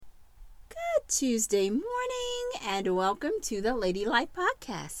Tuesday morning, and welcome to the Lady Life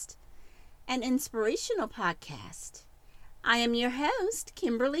Podcast, an inspirational podcast. I am your host,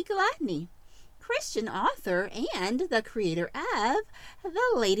 Kimberly Gladney, Christian author and the creator of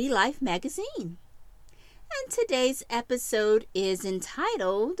the Lady Life magazine. And today's episode is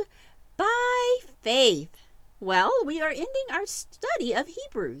entitled, By Faith. Well, we are ending our study of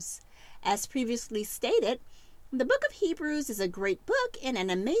Hebrews. As previously stated, the book of Hebrews is a great book and an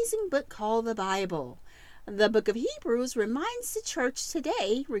amazing book called the Bible. The book of Hebrews reminds the church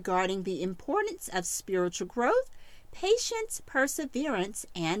today regarding the importance of spiritual growth, patience, perseverance,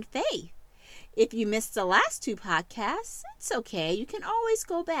 and faith. If you missed the last two podcasts, it's okay. You can always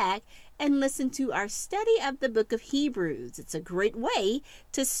go back and listen to our study of the book of Hebrews. It's a great way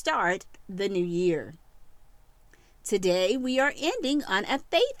to start the new year. Today we are ending on a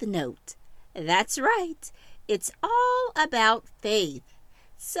faith note. That's right. It's all about faith.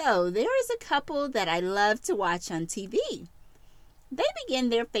 So there is a couple that I love to watch on TV. They begin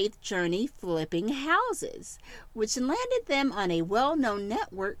their faith journey flipping houses, which landed them on a well-known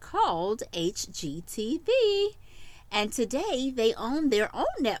network called HGTV. And today they own their own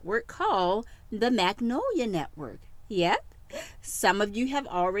network called the Magnolia Network. Yep, some of you have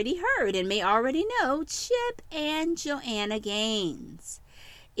already heard and may already know Chip and Joanna Gaines.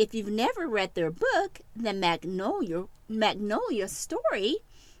 If you've never read their book, The Magnolia Story,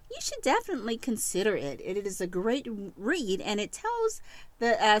 you should definitely consider it. It is a great read, and it tells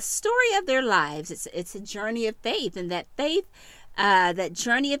the story of their lives. It's a journey of faith, and that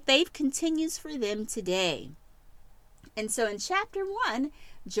journey of faith continues for them today. And so in chapter 1,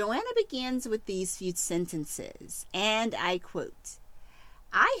 Joanna begins with these few sentences, and I quote,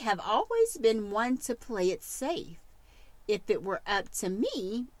 "I have always been one to play it safe. If it were up to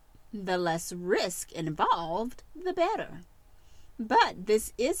me, the less risk involved, the better. But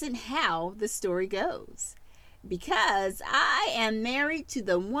this isn't how the story goes, because I am married to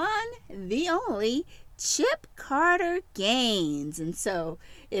the one, the only, Chip Carter Gaines." And so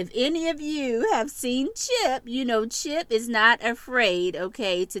if any of you have seen Chip, you know Chip is not afraid,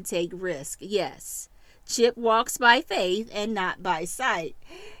 to take risk. Yes, Chip walks by faith and not by sight.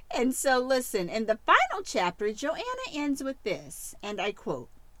 And so listen, in the final chapter, Joanna ends with this, and I quote,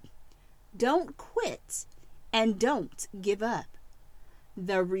 "Don't quit and don't give up.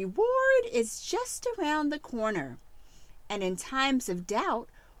 The reward is just around the corner. And in times of doubt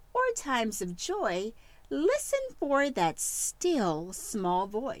or times of joy, listen for that still small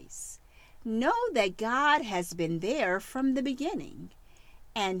voice. Know that God has been there from the beginning,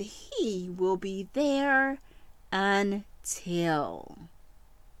 and He will be there until."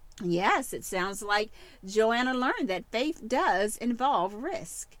 Yes, it sounds like Joanna learned that faith does involve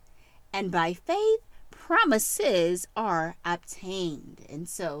risk. And by faith, promises are obtained. And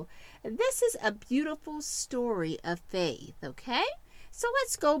so this is a beautiful story of faith, okay? So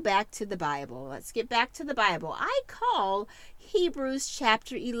let's go back to the Bible. Let's get back to the Bible. I call Hebrews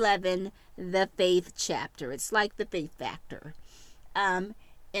chapter 11 the faith chapter. It's like the faith factor.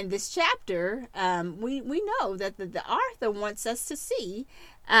 In this chapter, we know that the author wants us to see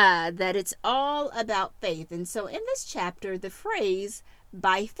that it's all about faith. And so in this chapter, the phrase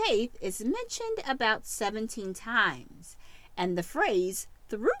 "by faith" is mentioned about 17 times, and the phrase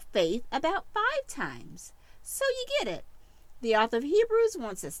 "through faith" about 5 times. So you get it. The author of Hebrews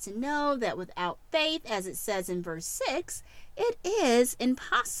wants us to know that without faith, as it says in verse 6, it is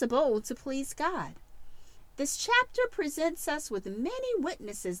impossible to please God. This chapter presents us with many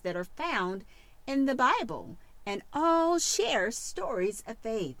witnesses that are found in the Bible, and all share stories of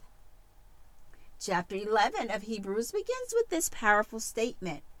faith. Chapter 11 of Hebrews begins with this powerful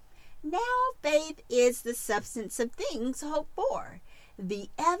statement. "Now faith is the substance of things hoped for,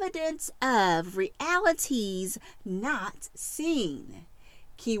 the evidence of realities not seen."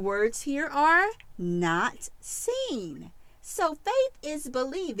 Key words here are not seen. So faith is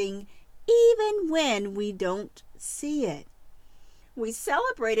believing even when we don't see it. We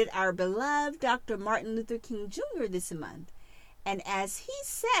celebrated our beloved Dr. Martin Luther King Jr. this month. And as he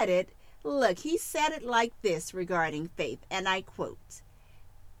said it, he said it like this regarding faith, and I quote,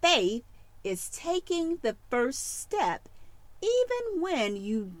 "Faith is taking the first step even when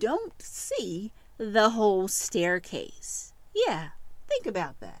you don't see the whole staircase." Yeah, think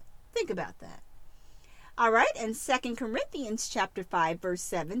about that. All right, and 2 Corinthians chapter 5, verse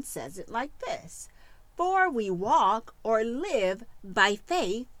 7 says it like this. "For we walk or live by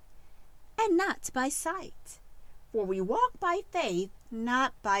faith and not by sight. For we walk by faith,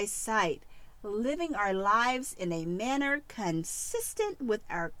 not by sight, living our lives in a manner consistent with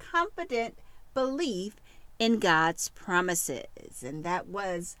our confident belief in God's promises. And that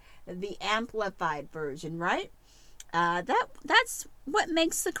was the Amplified version, right? That's what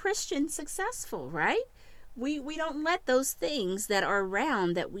makes the Christian successful, right? We don't let those things that are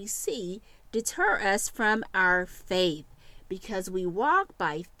around that we see deter us from our faith, because we walk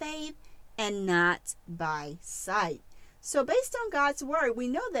by faith and not by sight. So based on God's word, we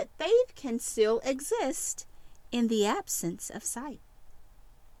know that faith can still exist in the absence of sight.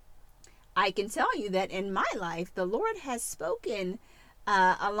 I can tell you that in my life, the Lord has spoken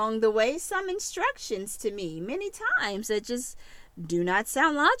along the way some instructions to me many times that just do not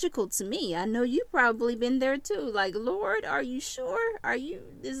sound logical to me. I know you've probably been there too. Like, Lord, are you sure?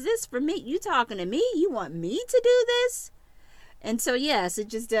 Is this for me? You talking to me? You want me to do this? And so, yes, it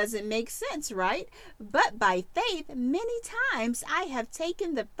just doesn't make sense, right? But by faith, many times I have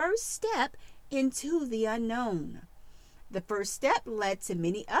taken the first step into the unknown. The first step led to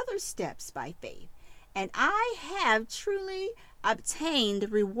many other steps by faith. And I have truly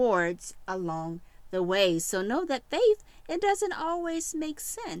obtained rewards along the way. So know that faith, it doesn't always make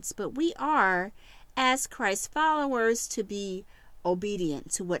sense, but we are, as Christ followers, to be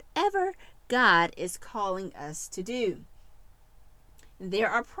obedient to whatever God is calling us to do. There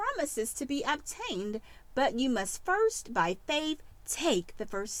are promises to be obtained, but you must first, by faith, take the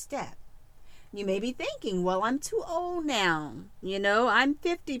first step. You may be thinking, well, I'm too old now. I'm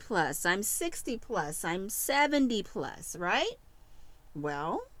 50 plus, I'm 60 plus, I'm 70 plus, right?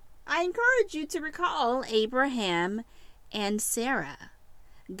 Well, I encourage you to recall Abraham and Sarah.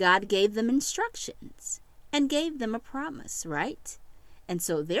 God gave them instructions and gave them a promise, right? And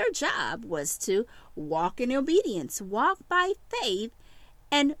so their job was to walk in obedience, walk by faith,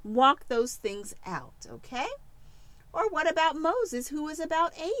 and walk those things out, okay? Or what about Moses, who was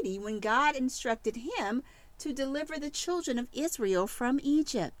about 80 when God instructed him to deliver the children of Israel from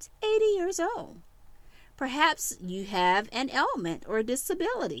Egypt? 80 years old. Perhaps you have an ailment or a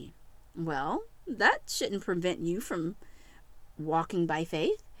disability. Well, that shouldn't prevent you from walking by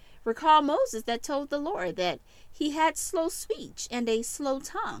faith. Recall Moses that told the Lord that he had slow speech and a slow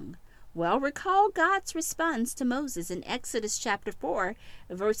tongue. Well, recall God's response to Moses in Exodus chapter 4,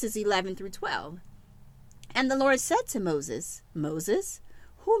 verses 11 through 12. And the Lord said to Moses, Moses,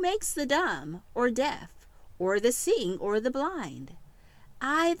 who makes the dumb or deaf or the seeing or the blind?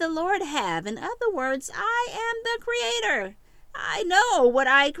 I, the Lord, have. In other words, I am the Creator. I know what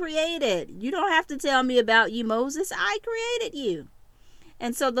I created. You don't have to tell me about you, Moses. I created you.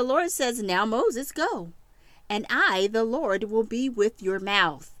 And so the Lord says, now Moses, go. And I, the Lord, will be with your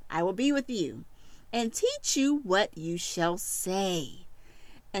mouth. I will be with you and teach you what you shall say.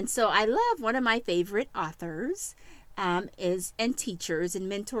 And so I love, one of my favorite authors and teachers and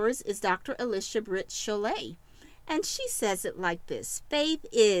mentors is Dr. Alicia Britt Chole. And she says it like this: faith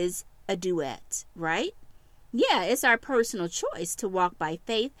is a duet, right? Yeah, it's our personal choice to walk by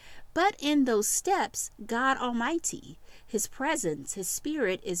faith, but in those steps, God Almighty, His presence, His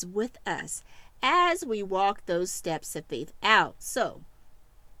Spirit is with us as we walk those steps of faith out. So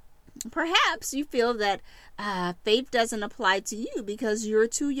perhaps you feel that faith doesn't apply to you because you're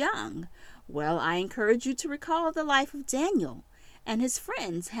too young. Well, I encourage you to recall the life of Daniel and his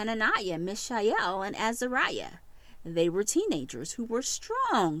friends Hananiah, Mishael, and Azariah. They were teenagers who were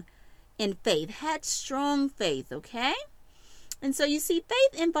strong in faith, had strong faith, okay? And so you see,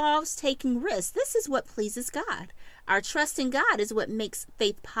 faith involves taking risks. This is what pleases God. Our trust in God is what makes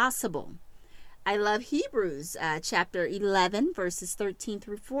faith possible. I love Hebrews chapter 11, verses 13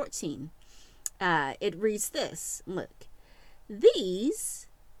 through 14. It reads this. Look, these,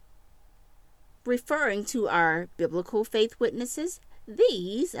 referring to our biblical faith witnesses,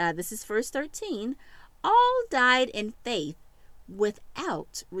 this is verse 13, all died in faith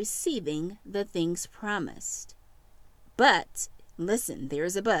without receiving the things promised. But, listen,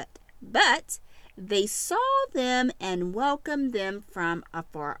 there's a but they saw them and welcomed them from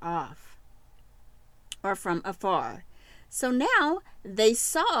afar off, or from afar. So now they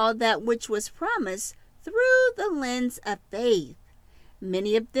saw that which was promised through the lens of faith.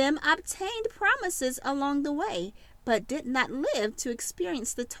 Many of them obtained promises along the way, but did not live to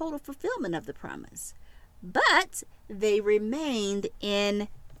experience the total fulfillment of the promise. But they remained in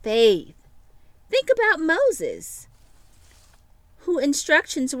faith. Think about Moses, whose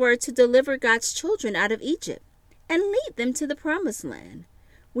instructions were to deliver God's children out of Egypt and lead them to the promised land.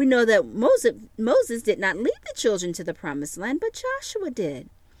 We know that Moses did not lead the children to the promised land, but Joshua did.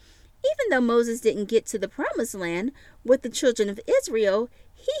 Even though Moses didn't get to the promised land with the children of Israel,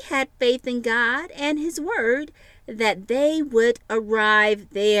 he had faith in God and his word that they would arrive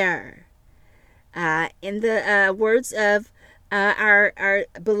there. In the words of our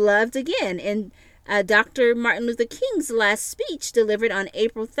beloved again in Dr. Martin Luther King's last speech, delivered on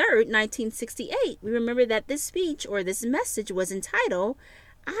April 3rd, 1968, we remember that this speech or this message was entitled,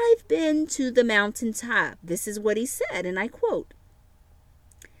 "I've Been to the Mountaintop." This is what he said, and I quote,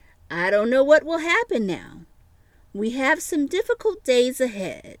 "I don't know what will happen now. We have some difficult days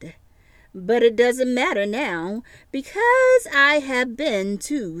ahead, but it doesn't matter now because I have been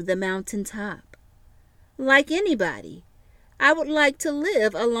to the mountaintop. Like anybody, I would like to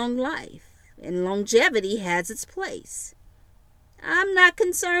live a long life, and longevity has its place. I'm not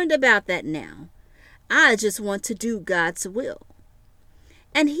concerned about that now. I just want to do God's will.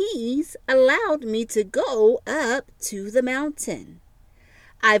 And He's allowed me to go up to the mountain.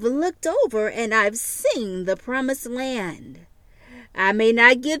 I've looked over and I've seen the promised land. I may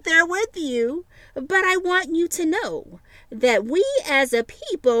not get there with you, but I want you to know that we as a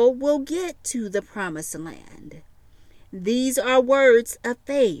people will get to the promised land." These are words of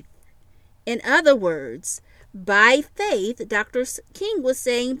faith. In other words, by faith, Dr. King was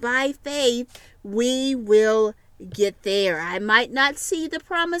saying, by faith, we will get there. I might not see the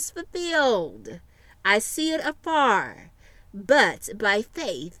promise fulfilled. I see it afar. But by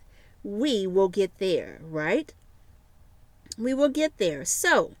faith, we will get there, right? We will get there.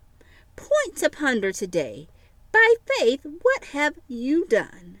 So, point to ponder today. By faith, what have you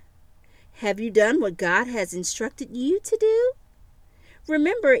done? Have you done what God has instructed you to do?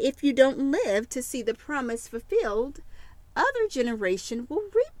 Remember, if you don't live to see the promise fulfilled, other generation will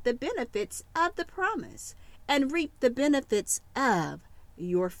reap the benefits of the promise and reap the benefits of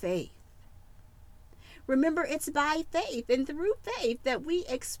your faith. Remember, it's by faith and through faith that we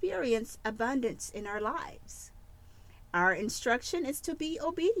experience abundance in our lives. Our instruction is to be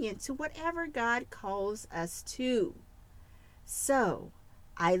obedient to whatever God calls us to. So,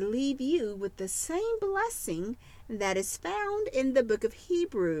 I leave you with the same blessing that is found in the book of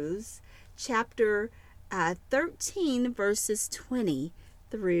Hebrews, chapter 13, verses 20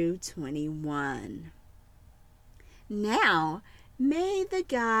 through 21. Now, may the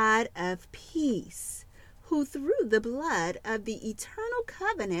God of peace, who through the blood of the eternal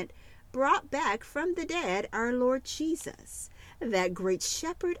covenant brought back from the dead our Lord Jesus, that great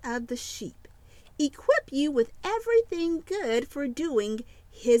shepherd of the sheep, equip you with everything good for doing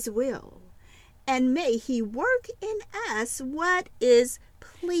His will. And may He work in us what is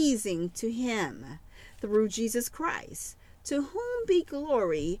pleasing to Him through Jesus Christ, to whom be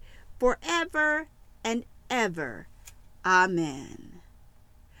glory forever and ever. Amen.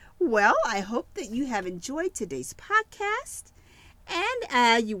 Well, I hope that you have enjoyed today's podcast,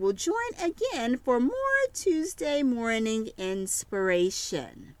 and you will join again for more Tuesday morning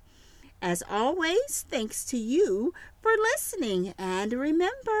inspiration. As always, thanks to you for listening, and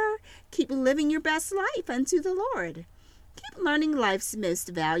remember, keep living your best life unto the Lord. Keep learning life's most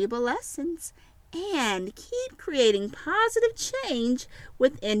valuable lessons, and keep creating positive change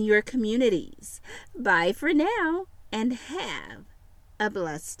within your communities. Bye for now, and have a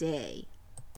blessed day.